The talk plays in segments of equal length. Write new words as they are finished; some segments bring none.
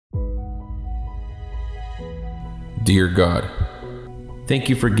Dear God, thank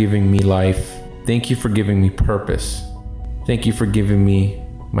you for giving me life. Thank you for giving me purpose. Thank you for giving me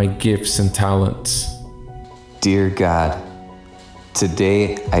my gifts and talents. Dear God,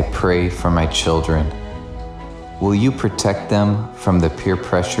 today I pray for my children. Will you protect them from the peer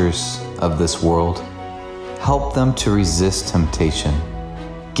pressures of this world? Help them to resist temptation.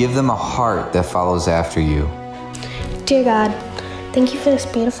 Give them a heart that follows after you. Dear God, thank you for this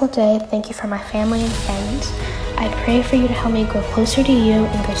beautiful day. Thank you for my family and friends. I pray for you to help me grow closer to you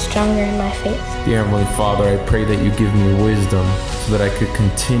and grow stronger in my faith. Dear Heavenly Father, I pray that you give me wisdom so that I could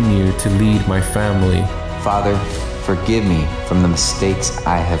continue to lead my family. Father, forgive me from the mistakes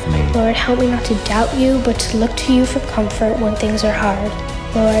I have made. Lord, help me not to doubt you, but to look to you for comfort when things are hard.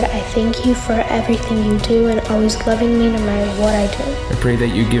 Lord, I thank you for everything you do and always loving me no matter what I do. I pray that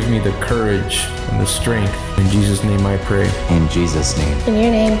you give me the courage and the strength. In Jesus' name I pray. In Jesus' name. In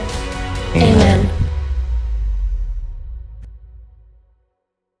your name, Amen. amen.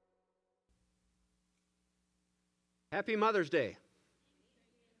 Happy Mother's Day.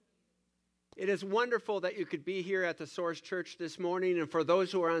 It is wonderful that you could be here at the Source Church this morning. And for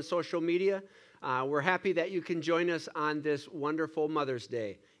those who are on social media, we're happy that you can join us on this wonderful Mother's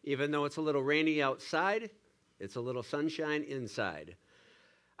Day. Even though it's a little rainy outside, it's a little sunshine inside.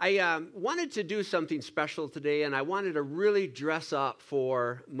 I wanted to do something special today, and I wanted to really dress up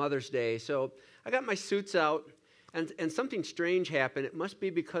for Mother's Day. So I got my suits out, and something strange happened. It must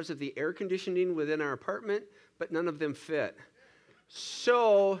be because of the air conditioning within our apartment, but none of them fit.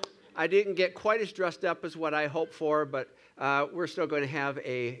 So I didn't get quite as dressed up as what I hoped for, but we're still going to have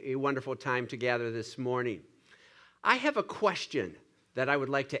a wonderful time together this morning. I have a question that I would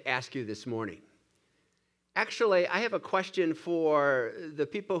like to ask you this morning. Actually, I have a question for the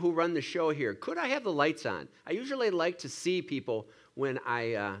people who run the show here. Could I have the lights on? I usually like to see people when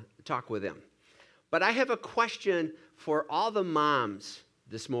I talk with them. But I have a question for all the moms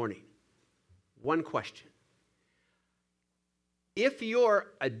this morning. One question. If your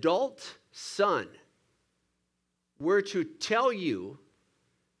adult son were to tell you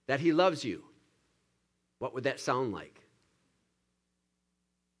that he loves you, what would that sound like?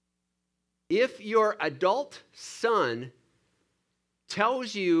 If your adult son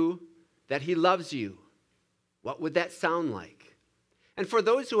tells you that he loves you, what would that sound like? And for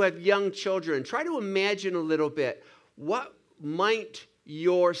those who have young children, try to imagine a little bit, what might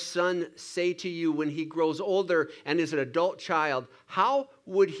your son say to you when he grows older and is an adult child? How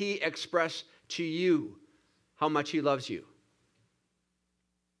would he express to you how much he loves you?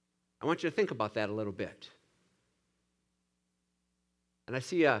 I want you to think about that a little bit. And I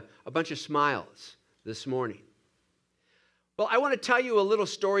see a bunch of smiles this morning. Well, I want to tell you a little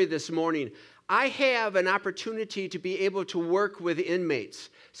story this morning. I have an opportunity to be able to work with inmates.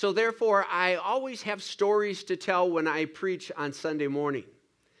 So therefore, I always have stories to tell when I preach on Sunday morning.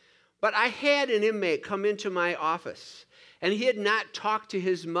 But I had an inmate come into my office, and he had not talked to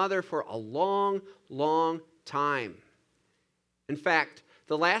his mother for a long, long time. In fact,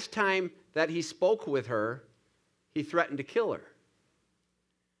 the last time that he spoke with her, he threatened to kill her.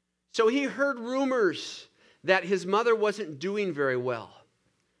 So he heard rumors that his mother wasn't doing very well.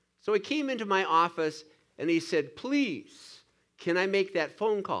 So he came into my office and he said, "Please, can I make that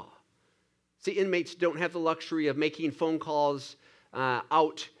phone call?" See, inmates don't have the luxury of making phone calls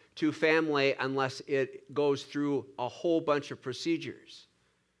out to family unless it goes through a whole bunch of procedures.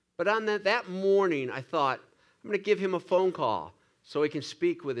 But on that morning, I thought, I'm going to give him a phone call so he can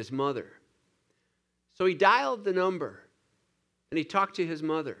speak with his mother. So he dialed the number and he talked to his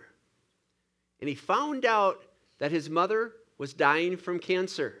mother. And he found out that his mother was dying from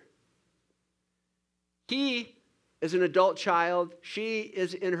cancer. He is an adult child. She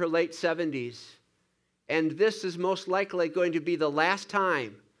is in her late 70s. And this is most likely going to be the last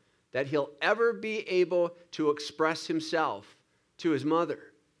time that he'll ever be able to express himself to his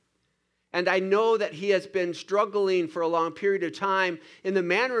mother. And I know that he has been struggling for a long period of time in the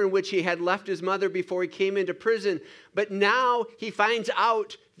manner in which he had left his mother before he came into prison. But now he finds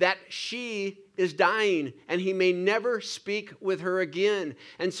out that she is dying and he may never speak with her again.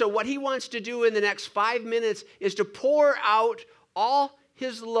 And so what he wants to do in the next 5 minutes is to pour out all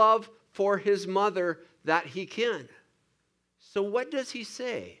his love for his mother that he can. So what does he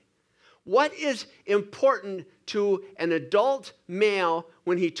say? What is important to an adult male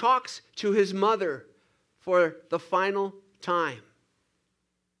when he talks to his mother for the final time?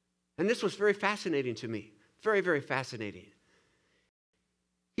 And this was very fascinating to me. Very, very fascinating.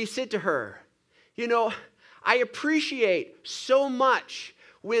 He said to her, "You know, I appreciate so much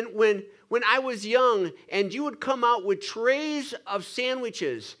When I was young, and you would come out with trays of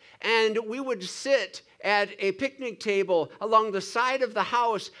sandwiches, and we would sit at a picnic table along the side of the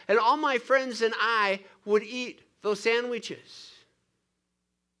house, and all my friends and I would eat those sandwiches.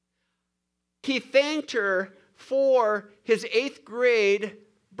 He thanked her for his 8th grade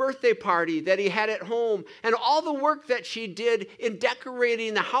birthday party that he had at home and all the work that she did in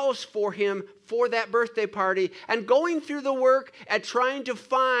decorating the house for him for that birthday party and going through the work at trying to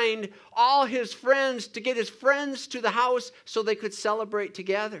find all his friends to get his friends to the house so they could celebrate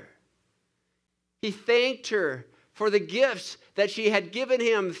together. He thanked her for the gifts that she had given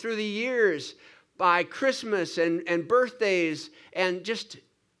him through the years by Christmas and birthdays and just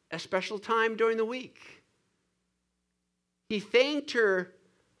a special time during the week. He thanked her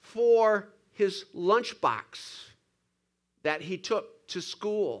for his lunchbox that he took to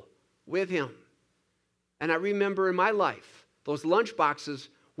school with him. And I remember in my life, those lunchboxes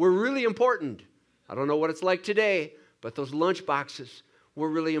were really important. I don't know what it's like today, but those lunchboxes were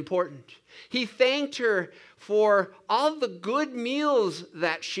really important. He thanked her for all the good meals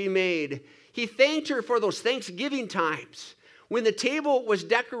that she made. He thanked her for those Thanksgiving times when the table was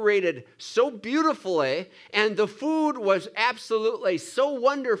decorated so beautifully and the food was absolutely so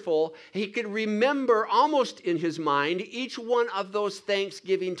wonderful, he could remember almost in his mind each one of those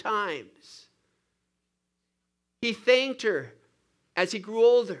Thanksgiving times. He thanked her as he grew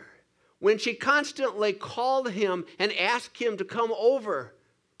older when she constantly called him and asked him to come over,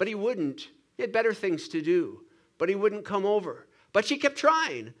 but he wouldn't. He had better things to do, but he wouldn't come over. But she kept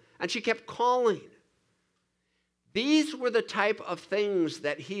trying and she kept calling. These were the type of things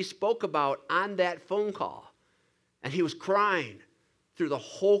that he spoke about on that phone call. And he was crying through the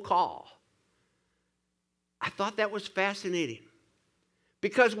whole call. I thought that was fascinating.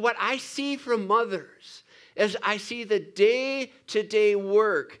 Because what I see from mothers is I see the day-to-day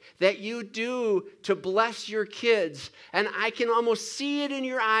work that you do to bless your kids. And I can almost see it in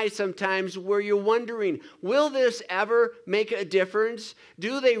your eyes sometimes where you're wondering, will this ever make a difference?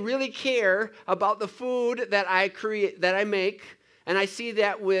 Do they really care about the food that I create, that I make? And I see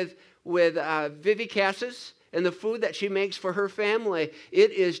that with Vivi Cassis and the food that she makes for her family.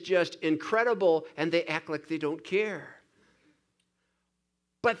 It is just incredible, and they act like they don't care.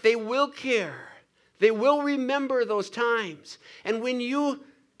 But they will care. They will remember those times. And when you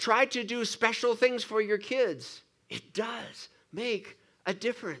try to do special things for your kids, it does make a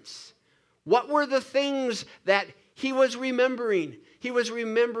difference. What were the things that he was remembering? He was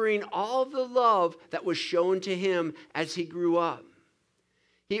remembering all the love that was shown to him as he grew up.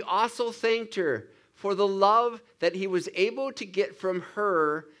 He also thanked her for the love that he was able to get from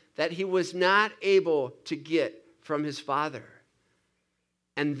her that he was not able to get from his father.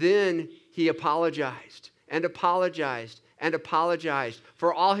 And then he apologized and apologized and apologized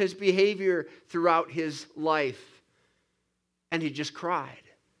for all his behavior throughout his life. And he just cried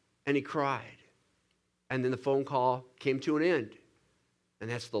and he cried. And then the phone call came to an end. And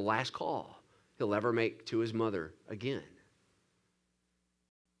that's the last call he'll ever make to his mother again.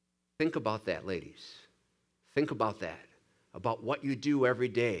 Think about that, ladies. Think about that, about what you do every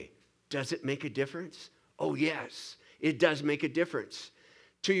day. Does it make a difference? Oh, yes, it does make a difference.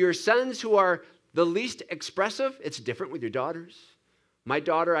 To your sons who are the least expressive, it's different with your daughters. My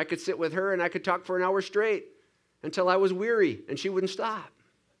daughter, I could sit with her and I could talk for an hour straight until I was weary and she wouldn't stop.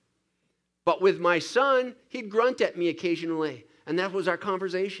 But with my son, he'd grunt at me occasionally, and that was our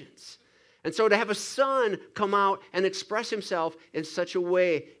conversations. And so to have a son come out and express himself in such a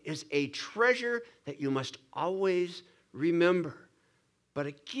way is a treasure that you must always remember. But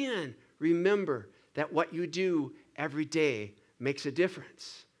again, remember that what you do every day makes a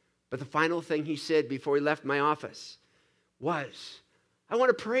difference. But the final thing he said before he left my office was, I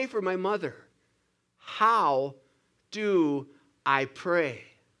want to pray for my mother. How do I pray?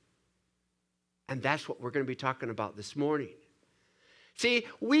 And that's what we're going to be talking about this morning. See,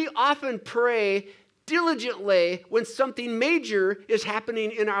 we often pray diligently when something major is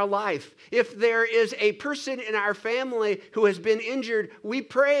happening in our life. If there is a person in our family who has been injured, we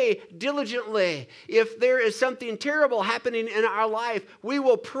pray diligently. If there is something terrible happening in our life, we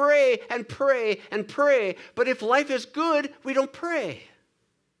will pray and pray and pray. But if life is good, we don't pray.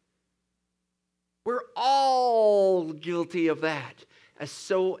 We're all guilty of that, as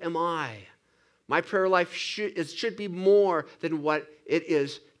so am I. My prayer life should be more than what it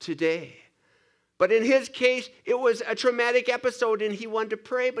is today. But in his case, it was a traumatic episode and he wanted to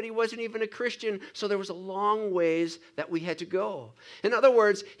pray, but he wasn't even a Christian, so there was a long ways that we had to go. In other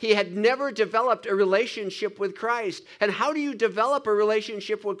words, he had never developed a relationship with Christ. And how do you develop a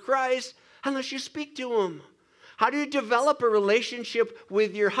relationship with Christ unless you speak to him? How do you develop a relationship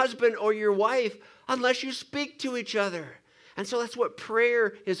with your husband or your wife unless you speak to each other? And so that's what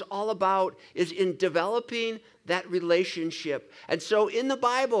prayer is all about, is in developing that relationship. And so in the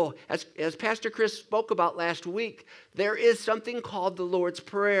Bible, as Pastor Chris spoke about last week, there is something called the Lord's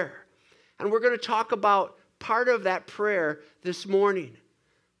Prayer. And we're going to talk about part of that prayer this morning.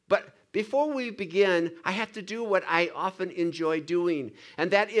 But before we begin, I have to do what I often enjoy doing, and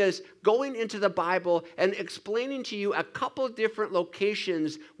that is going into the Bible and explaining to you a couple different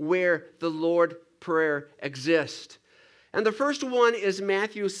locations where the Lord's Prayer exists. And the first one is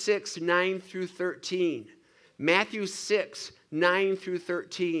Matthew 6, 9 through 13. Matthew 6, 9 through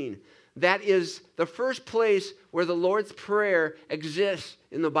 13. That is the first place where the Lord's Prayer exists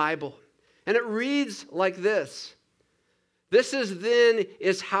in the Bible. And it reads like this. This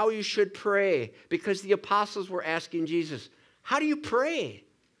is how you should pray, because the apostles were asking Jesus, how do you pray?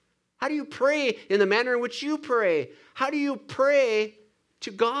 How do you pray in the manner in which you pray? How do you pray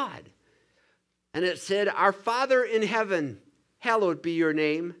to God? And it said, Our Father in heaven, hallowed be your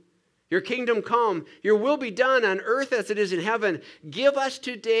name. Your kingdom come, your will be done on earth as it is in heaven. Give us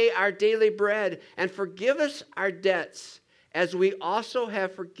today our daily bread, and forgive us our debts, as we also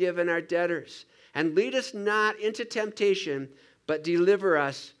have forgiven our debtors. And lead us not into temptation, but deliver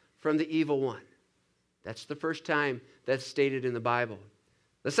us from the evil one. That's the first time that's stated in the Bible.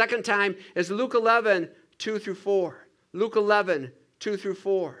 The second time is Luke 11, 2 through 4. Luke 11, 2 through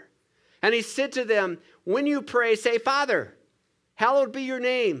 4. And he said to them, when you pray, say, Father, hallowed be your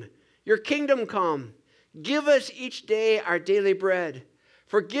name. Your kingdom come. Give us each day our daily bread.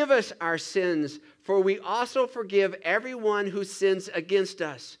 Forgive us our sins, for we also forgive everyone who sins against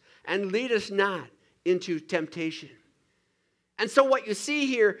us. And lead us not into temptation. And so what you see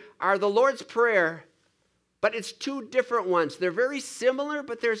here are the Lord's Prayer, but it's two different ones. They're very similar,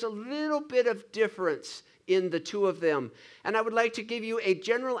 but there's a little bit of difference in the two of them. And I would like to give you a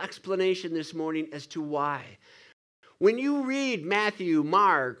general explanation this morning as to why. When you read Matthew,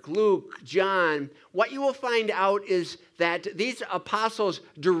 Mark, Luke, John, what you will find out is that these apostles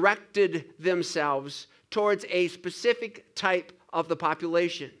directed themselves towards a specific type of the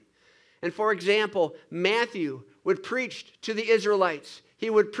population. And for example, Matthew would preach to the Israelites. He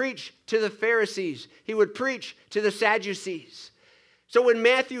would preach to the Pharisees. He would preach to the Sadducees. So when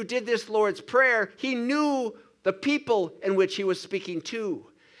Matthew did this Lord's Prayer, he knew the people in which he was speaking to.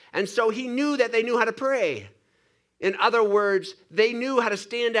 And so he knew that they knew how to pray. In other words, they knew how to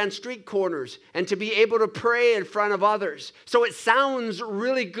stand on street corners and to be able to pray in front of others. So it sounds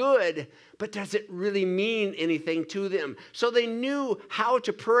really good, but does it really mean anything to them? So they knew how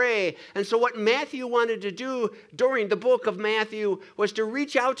to pray. And so what Matthew wanted to do during the book of Matthew was to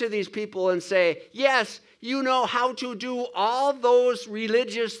reach out to these people and say, yes, you know how to do all those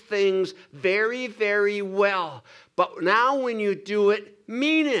religious things very, very well. But now when you do it,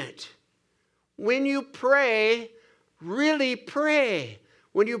 mean it. When you pray, really pray.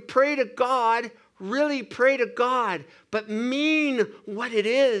 When you pray to God, really pray to God, but mean what it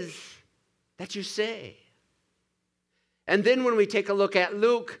is that you say. And then when we take a look at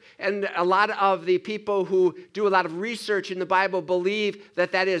Luke, and a lot of the people who do a lot of research in the Bible believe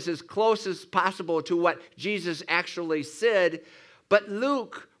that that is as close as possible to what Jesus actually said, but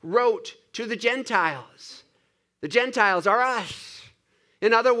Luke wrote to the Gentiles. The Gentiles are us.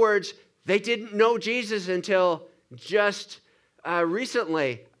 In other words, they didn't know Jesus until just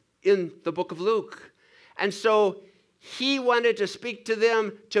recently in the book of Luke. And so he wanted to speak to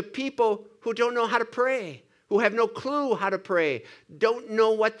them, to people who don't know how to pray, who have no clue how to pray, don't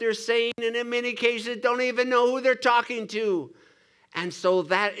know what they're saying, and in many cases don't even know who they're talking to. And so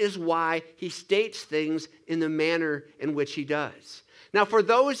that is why he states things in the manner in which he does. Now, for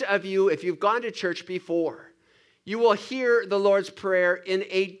those of you, if you've gone to church before, you will hear the Lord's Prayer in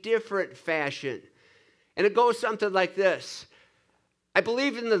a different fashion. And it goes something like this. I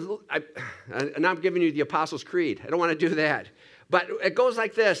believe in and I'm giving you the Apostles' Creed. I don't want to do that. But it goes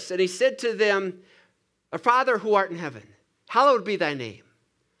like this. And he said to them, Our Father who art in heaven, hallowed be thy name.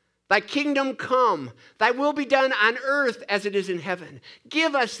 Thy kingdom come. Thy will be done on earth as it is in heaven.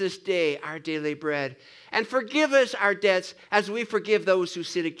 Give us this day our daily bread. And forgive us our debts as we forgive those who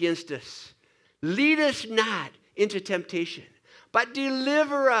sin against us. Lead us not into temptation, but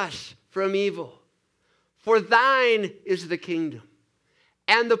deliver us from evil. For thine is the kingdom,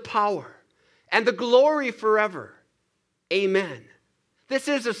 and the power, and the glory forever. Amen. This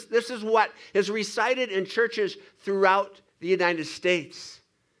is what is recited in churches throughout the United States.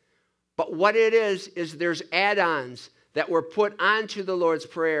 But what it is there's add-ons that were put onto the Lord's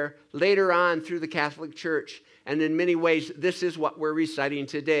Prayer later on through the Catholic Church. And in many ways, this is what we're reciting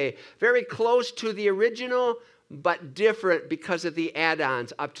today. Very close to the original, but different because of the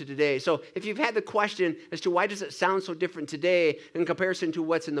add-ons up to today. So if you've had the question as to why does it sound so different today in comparison to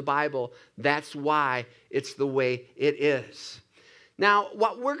what's in the Bible, that's why it's the way it is. Now,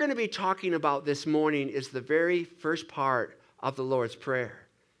 what we're going to be talking about this morning is the very first part of the Lord's Prayer.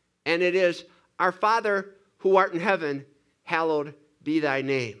 And it is, Our Father who art in heaven, hallowed be thy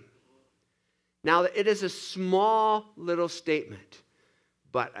name. Now, it is a small little statement,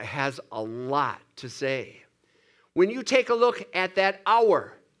 but it has a lot to say. When you take a look at that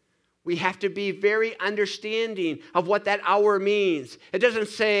hour, we have to be very understanding of what that hour means. It doesn't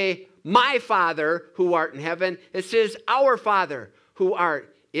say, my Father who art in heaven. It says, our Father who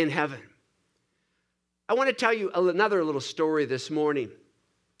art in heaven. I want to tell you another little story this morning.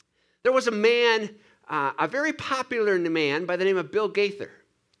 There was a man, a very popular man by the name of Bill Gaither.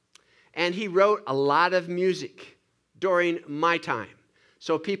 And he wrote a lot of music during my time.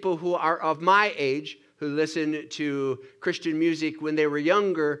 So people who are of my age, who listened to Christian music when they were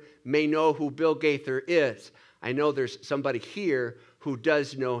younger, may know who Bill Gaither is. I know there's somebody here who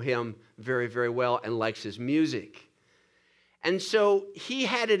does know him very, very well and likes his music. And so he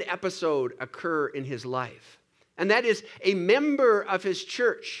had an episode occur in his life. And that is, a member of his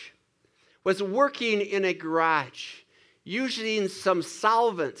church was working in a garage, using some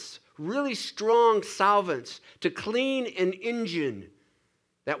solvents, really strong solvents, to clean an engine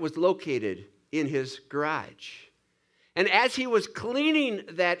that was located in his garage. And as he was cleaning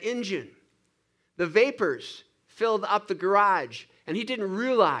that engine, the vapors filled up the garage, and he didn't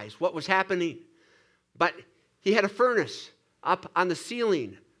realize what was happening. But he had a furnace up on the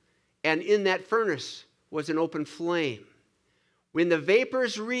ceiling, and in that furnace was an open flame. When the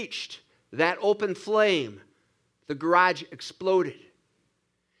vapors reached that open flame, the garage exploded.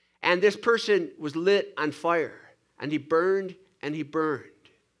 And this person was lit on fire, and he burned and he burned.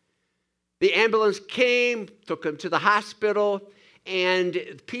 The ambulance came, took him to the hospital,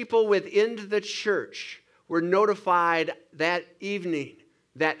 and people within the church were notified that evening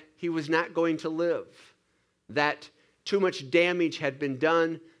that he was not going to live, that too much damage had been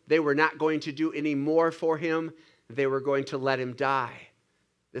done. They were not going to do any more for him. They were going to let him die.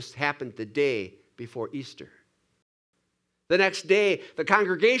 This happened the day before Easter. The next day, the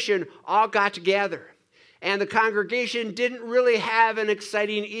congregation all got together. And the congregation didn't really have an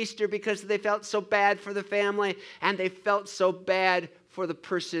exciting Easter because they felt so bad for the family, and they felt so bad for the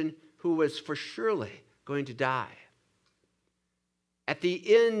person who was for surely going to die. At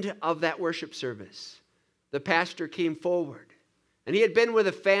the end of that worship service, the pastor came forward, and he had been with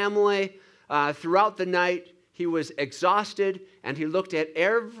a family throughout the night. He was exhausted, and he looked at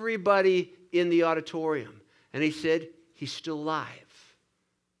everybody in the auditorium, and he said, he's still alive.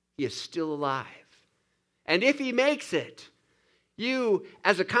 He is still alive. And if he makes it, you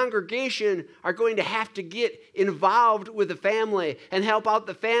as a congregation are going to have to get involved with the family and help out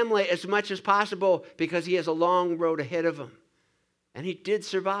the family as much as possible because he has a long road ahead of him. And he did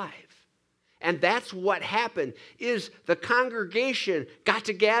survive. And that's what happened, is the congregation got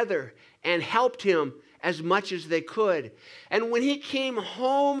together and helped him as much as they could. And when he came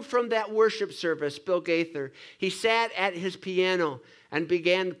home from that worship service, Bill Gaither, he sat at his piano and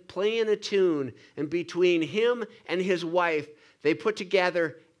began playing a tune. And between him and his wife, they put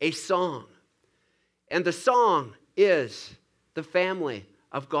together a song. And the song is The Family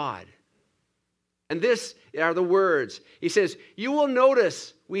of God. And this are the words. He says, you will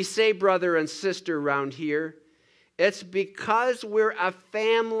notice we say brother and sister around here. It's because we're a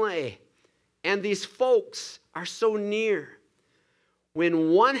family and these folks are so near. When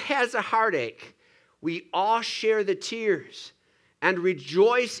one has a heartache, we all share the tears and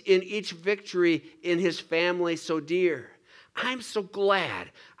rejoice in each victory in his family so dear. I'm so glad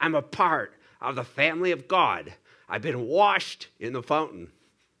I'm a part of the family of God. I've been washed in the fountain.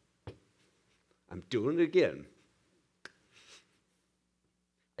 I'm doing it again.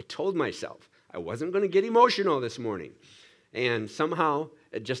 I told myself I wasn't going to get emotional this morning. And somehow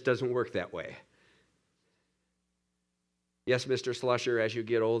it just doesn't work that way. Yes, Mr. Slusher, as you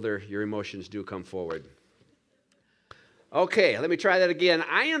get older, your emotions do come forward. Okay, let me try that again.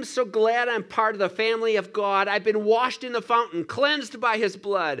 I am so glad I'm part of the family of God. I've been washed in the fountain, cleansed by his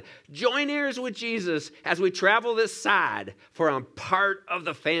blood. Join heirs with Jesus as we travel this side, for I'm part of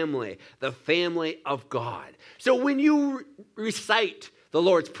the family of God. So when you recite the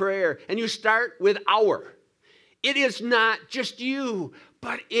Lord's Prayer and you start with our, it is not just you,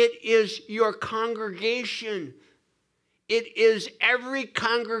 but it is your congregation. It is every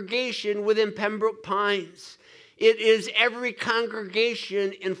congregation within Pembroke Pines. It is every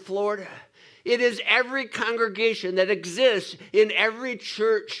congregation in Florida. It is every congregation that exists in every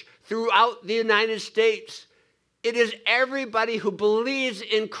church throughout the United States. It is everybody who believes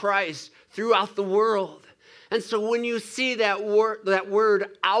in Christ throughout the world. And so when you see that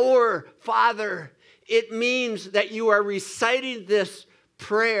word, our Father, it means that you are reciting this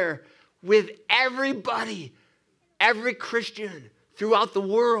prayer with everybody, every Christian throughout the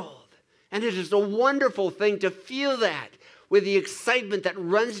world. And it is a wonderful thing to feel that with the excitement that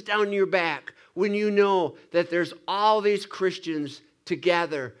runs down your back when you know that there's all these Christians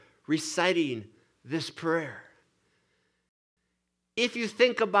together reciting this prayer. If you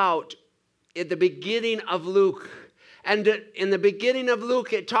think about at the beginning of Luke, and in the beginning of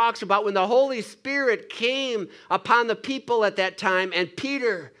Luke, it talks about when the Holy Spirit came upon the people at that time, and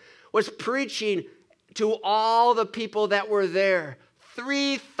Peter was preaching to all the people that were there.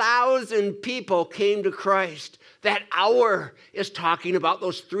 3,000 people came to Christ. That hour is talking about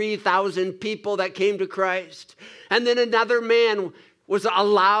those 3,000 people that came to Christ. And then another man was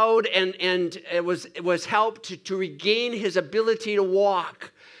allowed and it was helped to regain his ability to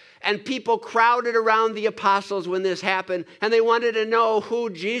walk. And people crowded around the apostles when this happened, and they wanted to know who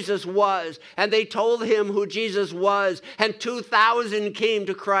Jesus was. And they told him who Jesus was, and 2,000 came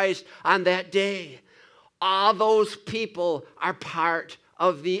to Christ on that day. All those people are part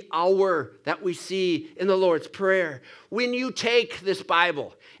of the hour that we see in the Lord's Prayer. When you take this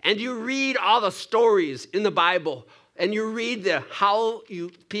Bible and you read all the stories in the Bible, and you read how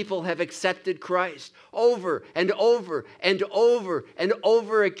people have accepted Christ over and over and over and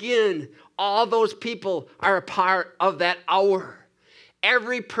over again, all those people are a part of that hour.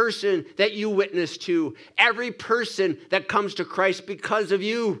 Every person that you witness to, every person that comes to Christ because of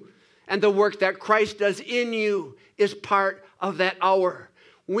you and the work that Christ does in you is part of that hour.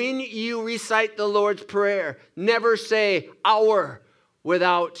 When you recite the Lord's Prayer, never say "our"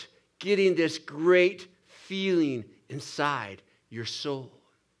 without getting this great feeling inside your soul.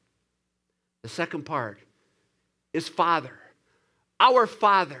 The second part is Father. Our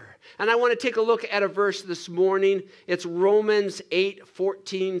Father. And I want to take a look at a verse this morning. It's Romans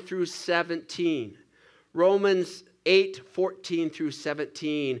 8:14 through 17. Romans 8:14 through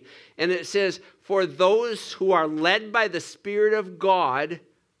 17. And it says, "For those who are led by the Spirit of God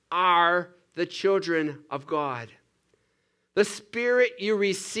are the children of God. The Spirit you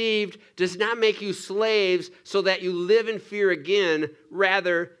received does not make you slaves so that you live in fear again.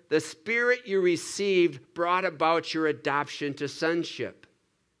 Rather, the Spirit you received brought about your adoption to sonship.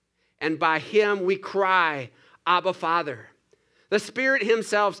 And by him we cry, Abba, Father. The Spirit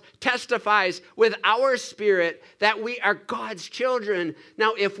himself testifies with our spirit that we are God's children.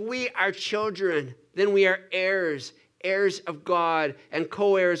 Now, if we are children, then we are heirs, heirs of God and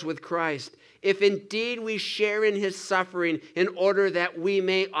co-heirs with Christ. If indeed we share in his suffering, in order that we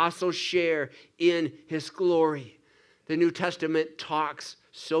may also share in his glory." The New Testament talks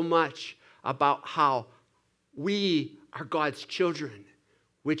so much about how we are God's children,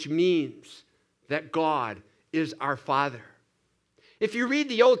 which means that God is our Father. If you read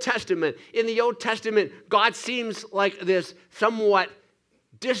the Old Testament, in the Old Testament, God seems like this somewhat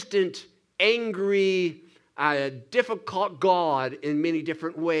distant, angry, difficult God in many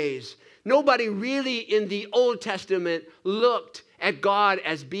different ways. Nobody really in the Old Testament looked at God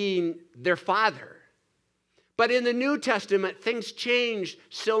as being their Father. But in the New Testament, things changed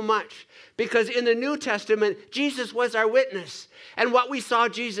so much. Because in the New Testament, Jesus was our witness. And what we saw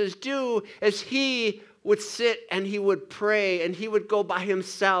Jesus do is he would sit and he would pray, and he would go by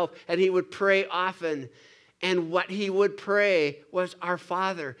himself and he would pray often. And what he would pray was our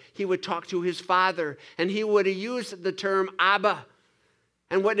Father. He would talk to his Father, and he would use the term Abba.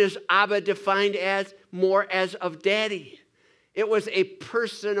 And what is Abba defined as? More as of daddy. It was a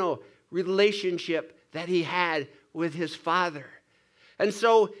personal relationship that he had with his Father. And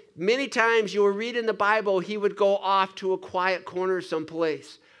so many times you will read in the Bible, he would go off to a quiet corner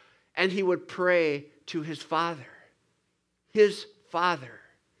someplace, and he would pray to his Father. His Father.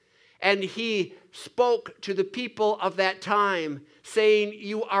 And he spoke to the people of that time, saying,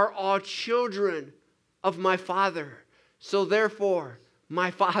 "You are all children of my Father. So therefore, my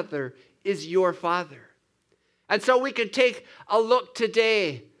Father is your Father." And so we can take a look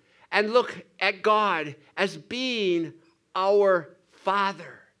today and look at God as being our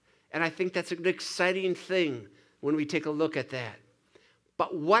Father. And I think that's an exciting thing when we take a look at that.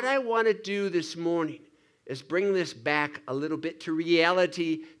 But what I want to do this morning is bring this back a little bit to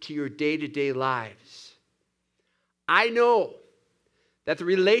reality, to your day-to-day lives. I know that the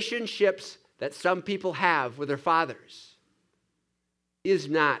relationships that some people have with their fathers is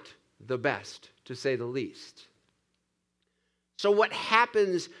not the best, to say the least. So what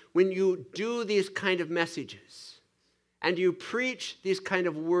happens when you do these kind of messages and you preach these kind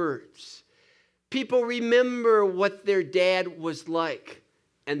of words? People remember what their dad was like,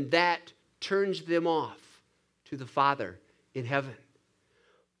 and that turns them off to the Father in heaven.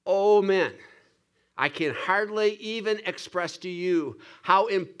 Oh, man, I can hardly even express to you how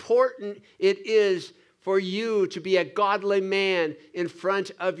important it is for you to be a godly man in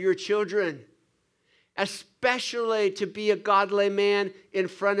front of your children, especially to be a godly man in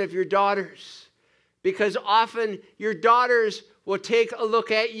front of your daughters, because often your daughters will take a look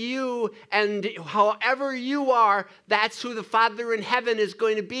at you, and however you are, that's who the Father in heaven is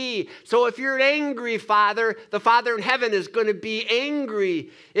going to be. So if you're an angry father, the Father in heaven is going to be angry.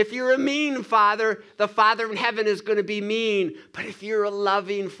 If you're a mean father, the Father in heaven is going to be mean. But if you're a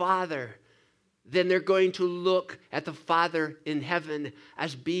loving father, then they're going to look at the Father in heaven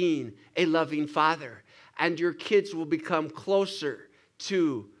as being a loving father. And your kids will become closer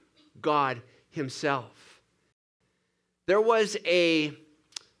to God himself. There was a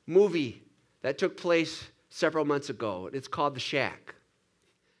movie that took place several months ago. It's called The Shack.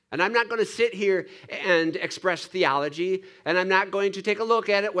 And I'm not going to sit here and express theology, and I'm not going to take a look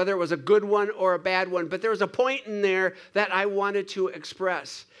at it, whether it was a good one or a bad one, but there was a point in there that I wanted to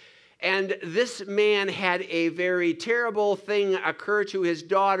express. And this man had a very terrible thing occur to his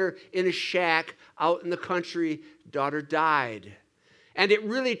daughter in a shack out in the country. Daughter died. And it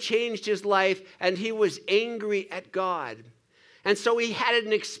really changed his life, and he was angry at God. And so he had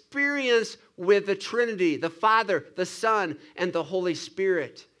an experience with the Trinity, the Father, the Son, and the Holy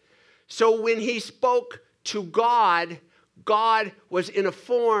Spirit. So when he spoke to God, God was in a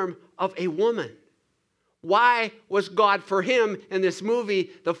form of a woman. Why was God for him in this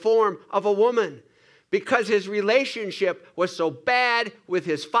movie the form of a woman? Because his relationship was so bad with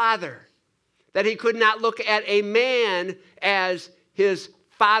his father that he could not look at a man as his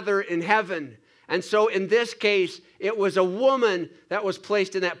Father in heaven. And so in this case, it was a woman that was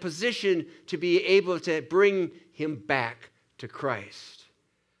placed in that position to be able to bring him back to Christ.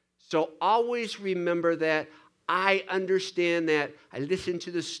 So always remember that. I understand that. I listen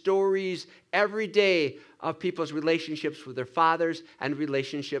to the stories every day of people's relationships with their fathers and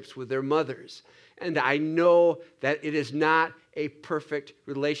relationships with their mothers. And I know that it is not a perfect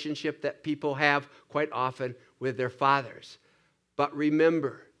relationship that people have quite often with their fathers. But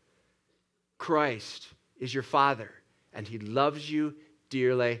remember, Christ is your Father, and he loves you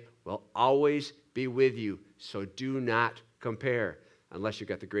dearly, will always be with you. So do not compare, unless you've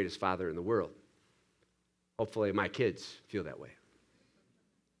got the greatest father in the world. Hopefully my kids feel that way.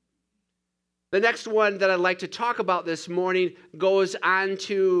 The next one that I'd like to talk about this morning goes on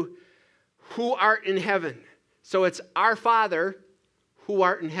to who art in heaven. So it's our Father who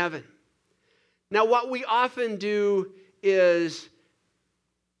art in heaven. Now what we often do is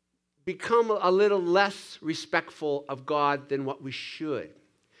become a little less respectful of God than what we should.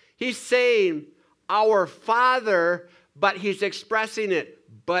 He's saying our Father, but he's expressing it,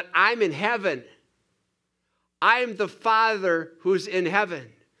 but I'm in heaven. I'm the Father who's in heaven.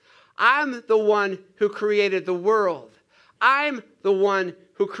 I'm the one who created the world. I'm the one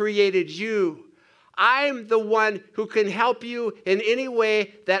who created you. I'm the one who can help you in any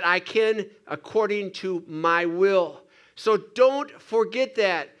way that I can according to my will. So don't forget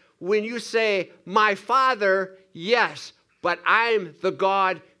that when you say, my Father, yes, but I'm the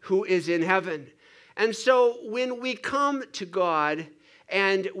God who is in heaven. And so when we come to God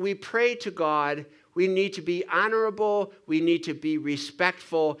and we pray to God, we need to be honorable. We need to be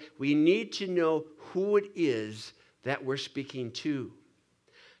respectful. We need to know who it is that we're speaking to.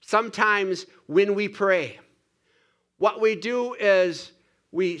 Sometimes when we pray, what we do is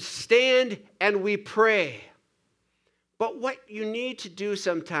we stand and we pray. But what you need to do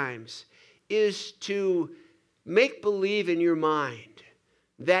sometimes is to make believe in your mind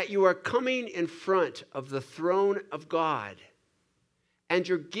that you are coming in front of the throne of God and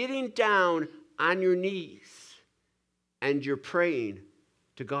you're getting down on your knees and you're praying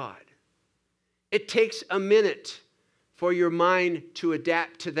to God. It takes a minute for your mind to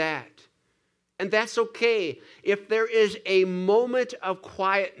adapt to that. And that's okay. If there is a moment of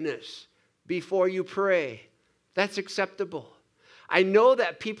quietness before you pray, that's acceptable. I know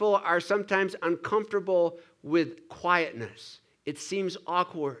that people are sometimes uncomfortable with quietness. It seems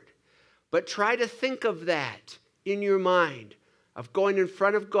awkward. But try to think of that in your mind, of going in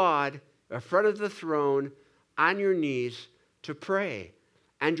front of God, in front of the throne, on your knees to pray.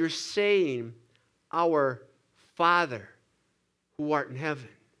 And you're saying, our Father who art in heaven.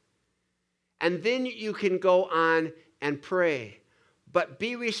 And then you can go on and pray. But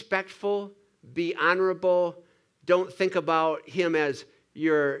be respectful, be honorable. Don't think about him as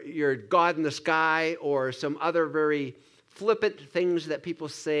your God in the sky or some other very flippant things that people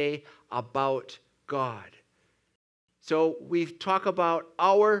say. about God. So we talk about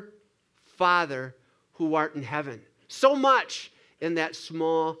our Father who art in heaven. So much in that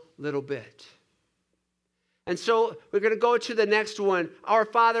small little bit. And so we're going to go to the next one. Our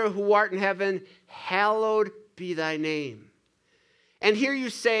Father who art in heaven, hallowed be thy name. And here you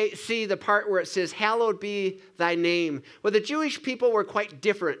see the part where it says, hallowed be thy name. Well, the Jewish people were quite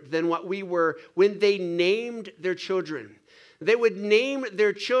different than what we were when they named their children. They would name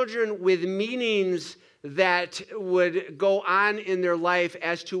their children with meanings that would go on in their life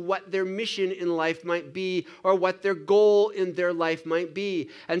as to what their mission in life might be or what their goal in their life might be.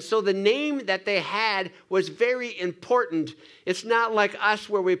 And so the name that they had was very important. It's not like us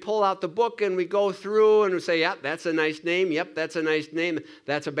where we pull out the book and we go through and we say, yep, that's a nice name. Yep, that's a nice name.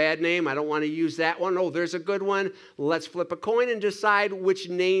 That's a bad name. I don't want to use that one. Oh, there's a good one. Let's flip a coin and decide which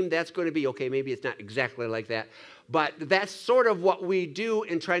name that's going to be. Okay, maybe it's not exactly like that. But that's sort of what we do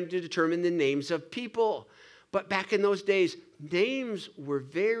in trying to determine the names of people. But back in those days, names were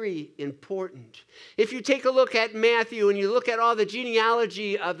very important. If you take a look at Matthew and you look at all the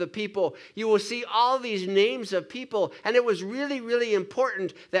genealogy of the people, you will see all these names of people. And it was really, really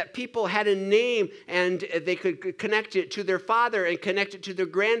important that people had a name and they could connect it to their father and connect it to their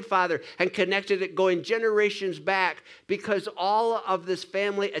grandfather and connected it going generations back, because all of this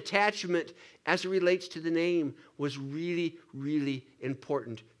family attachment as it relates to the name was really, really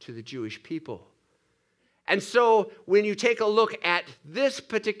important to the Jewish people. And so when you take a look at this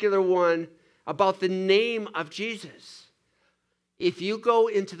particular one about the name of Jesus, if you go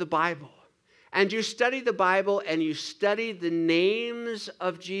into the Bible and you study the Bible and you study the names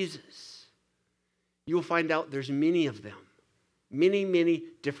of Jesus, you'll find out there's many of them, many, many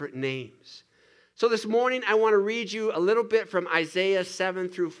different names. So this morning, I want to read you a little bit from Isaiah 7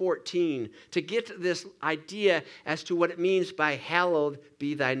 through 14 to get this idea as to what it means by hallowed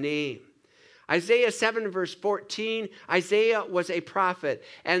be thy name. Isaiah 7 verse 14, Isaiah was a prophet,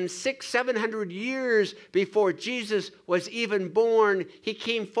 and 700 years before Jesus was even born, he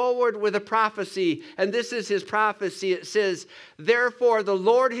came forward with a prophecy, and this is his prophecy. It says, therefore the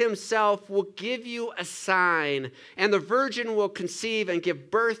Lord himself will give you a sign, and the virgin will conceive and give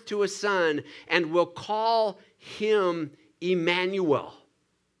birth to a son, and will call him Emmanuel.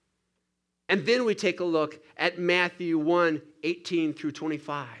 And then we take a look at Matthew 1, 18 through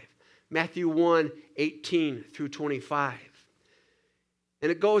 25. Matthew 1, 18 through 25. And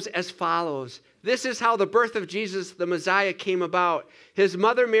it goes as follows. This is how the birth of Jesus, the Messiah, came about. His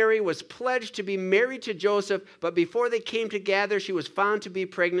mother Mary was pledged to be married to Joseph, but before they came together, she was found to be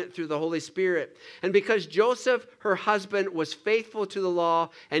pregnant through the Holy Spirit. And because Joseph, her husband, was faithful to the law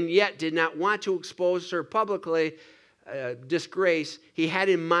and yet did not want to expose her publicly, disgrace, he had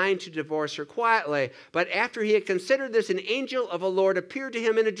in mind to divorce her quietly. But after he had considered this, an angel of the Lord appeared to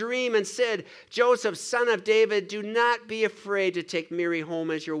him in a dream and said, Joseph, son of David, do not be afraid to take Mary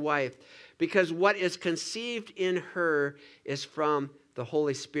home as your wife, because what is conceived in her is from the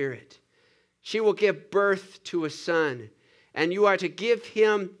Holy Spirit. She will give birth to a son, and you are to give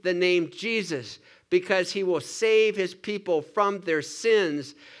him the name Jesus, because he will save his people from their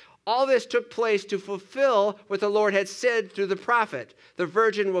sins. All this took place to fulfill what the Lord had said through the prophet. The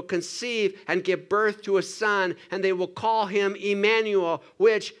virgin will conceive and give birth to a son, and they will call him Emmanuel,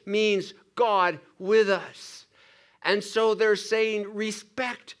 which means God with us. And so they're saying,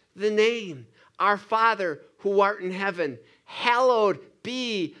 respect the name. Our Father who art in heaven, hallowed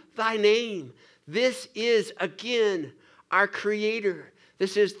be thy name. This is, again, our Creator.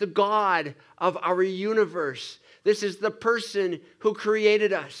 This is the God of our universe. This is the person who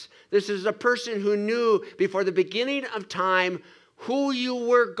created us. This is a person who knew before the beginning of time who you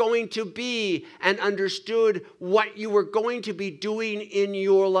were going to be and understood what you were going to be doing in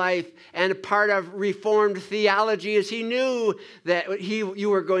your life. And part of Reformed theology is he knew that you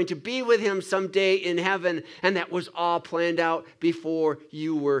were going to be with him someday in heaven, and that was all planned out before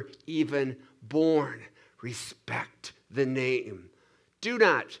you were even born. Respect the name. Do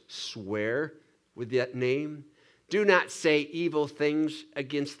not swear with that name. Do not say evil things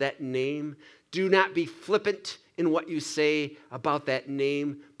against that name. Do not be flippant in what you say about that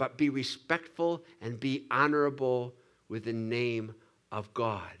name, but be respectful and be honorable with the name of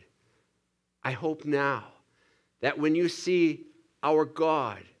God. I hope now that when you see our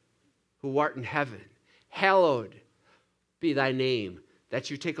God who art in heaven, hallowed be thy name, that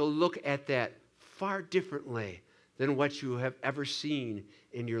you take a look at that far differently than what you have ever seen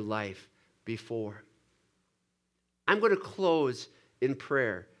in your life before. I'm going to close in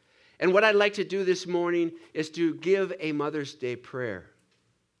prayer. And what I'd like to do this morning is to give a Mother's Day prayer.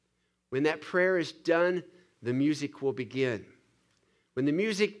 When that prayer is done, the music will begin. When the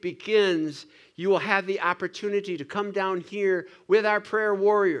music begins, you will have the opportunity to come down here with our prayer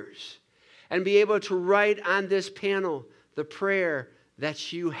warriors and be able to write on this panel the prayer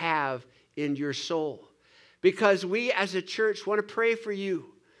that you have in your soul. Because we as a church want to pray for you.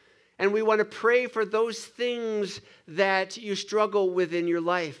 And we want to pray for those things that you struggle with in your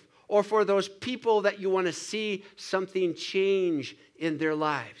life, or for those people that you want to see something change in their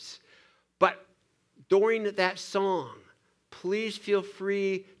lives. But during that song, please feel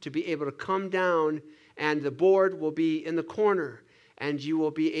free to be able to come down, and the board will be in the corner, and you will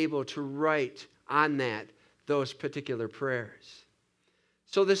be able to write on that those particular prayers.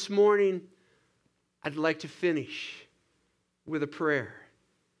 So this morning, I'd like to finish with a prayer.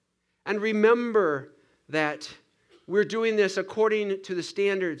 And remember that we're doing this according to the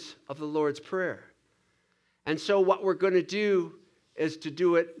standards of the Lord's Prayer. And so what we're going to do is to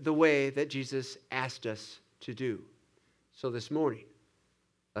do it the way that Jesus asked us to do. So this morning,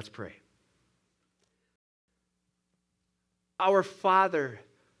 let's pray. Our Father,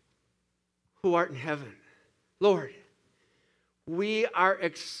 who art in heaven, Lord, we are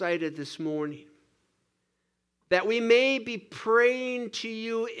excited this morning that we may be praying to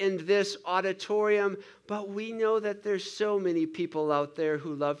you in this auditorium, but we know that there's so many people out there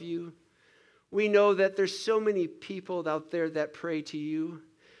who love you. We know that there's so many people out there that pray to you.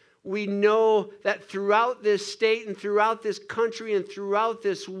 We know that throughout this state and throughout this country and throughout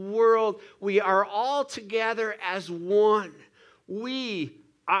this world, we are all together as one. We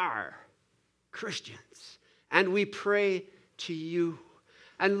are Christians, and we pray to you.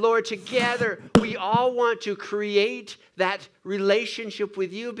 And Lord, together, we all want to create that relationship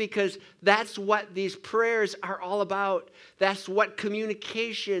with you, because that's what these prayers are all about. That's what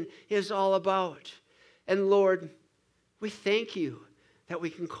communication is all about. And Lord, we thank you that we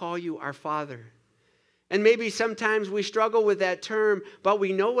can call you our Father. And maybe sometimes we struggle with that term, but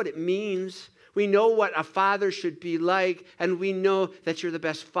we know what it means. We know what a father should be like, and we know that you're the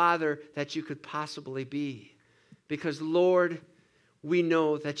best father that you could possibly be. Because Lord, we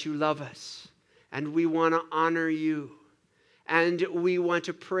know that you love us, and we want to honor you, and we want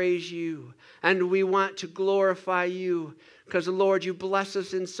to praise you, and we want to glorify you, because, Lord, you bless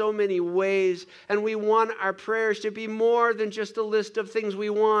us in so many ways, and we want our prayers to be more than just a list of things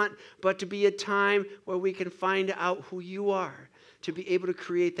we want, but to be a time where we can find out who you are, to be able to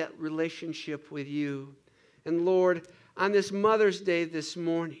create that relationship with you. And, Lord, on this Mother's Day this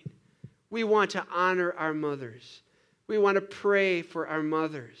morning, we want to honor our mothers. We want to pray for our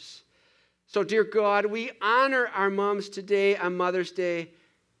mothers. So, dear God, we honor our moms today on Mother's Day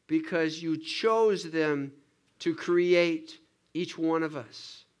because you chose them to create each one of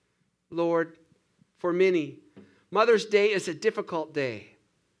us. Lord, for many, Mother's Day is a difficult day.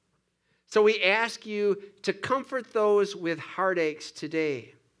 So we ask you to comfort those with heartaches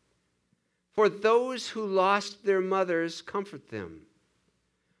today. For those who lost their mothers, comfort them.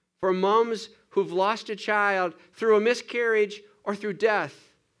 For moms who've lost a child through a miscarriage or through death,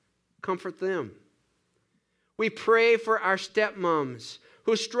 comfort them. We pray for our stepmoms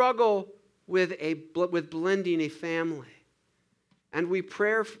who struggle with blending a family. And we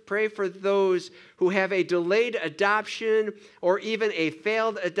pray for those who have a delayed adoption or even a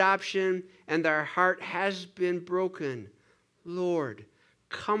failed adoption and their heart has been broken. Lord,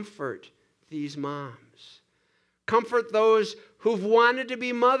 comfort these moms. Comfort those who've wanted to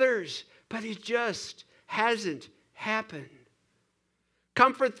be mothers, but it just hasn't happened.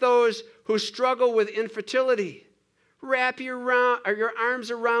 Comfort those who struggle with infertility. Wrap your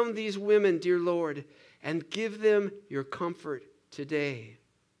arms around these women, dear Lord, and give them your comfort today.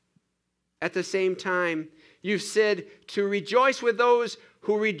 At the same time, you've said to rejoice with those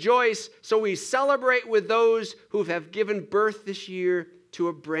who rejoice, so we celebrate with those who have given birth this year to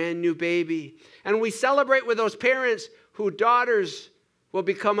a brand new baby. And we celebrate with those parents whose daughters will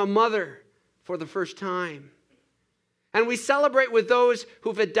become a mother for the first time. And we celebrate with those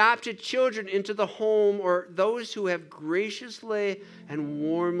who've adopted children into the home, or those who have graciously and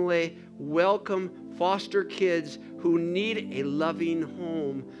warmly welcomed foster kids who need a loving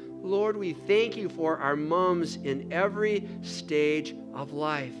home. Lord, we thank you for our moms in every stage of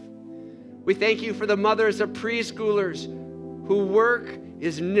life. We thank you for the mothers of preschoolers whose work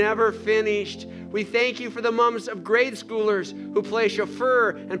is never finished. We thank you for the moms of grade schoolers who play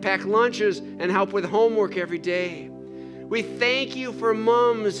chauffeur and pack lunches and help with homework every day. We thank you for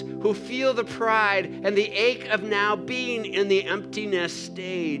moms who feel the pride and the ache of now being in the emptiness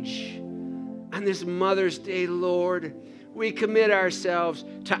stage. On this Mother's Day, Lord, we commit ourselves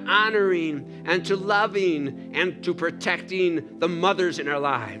to honoring and to loving and to protecting the mothers in our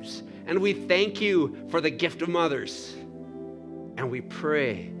lives. And we thank you for the gift of mothers. And we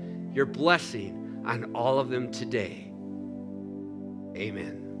pray your blessing on all of them today.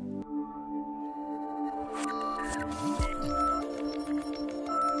 Amen.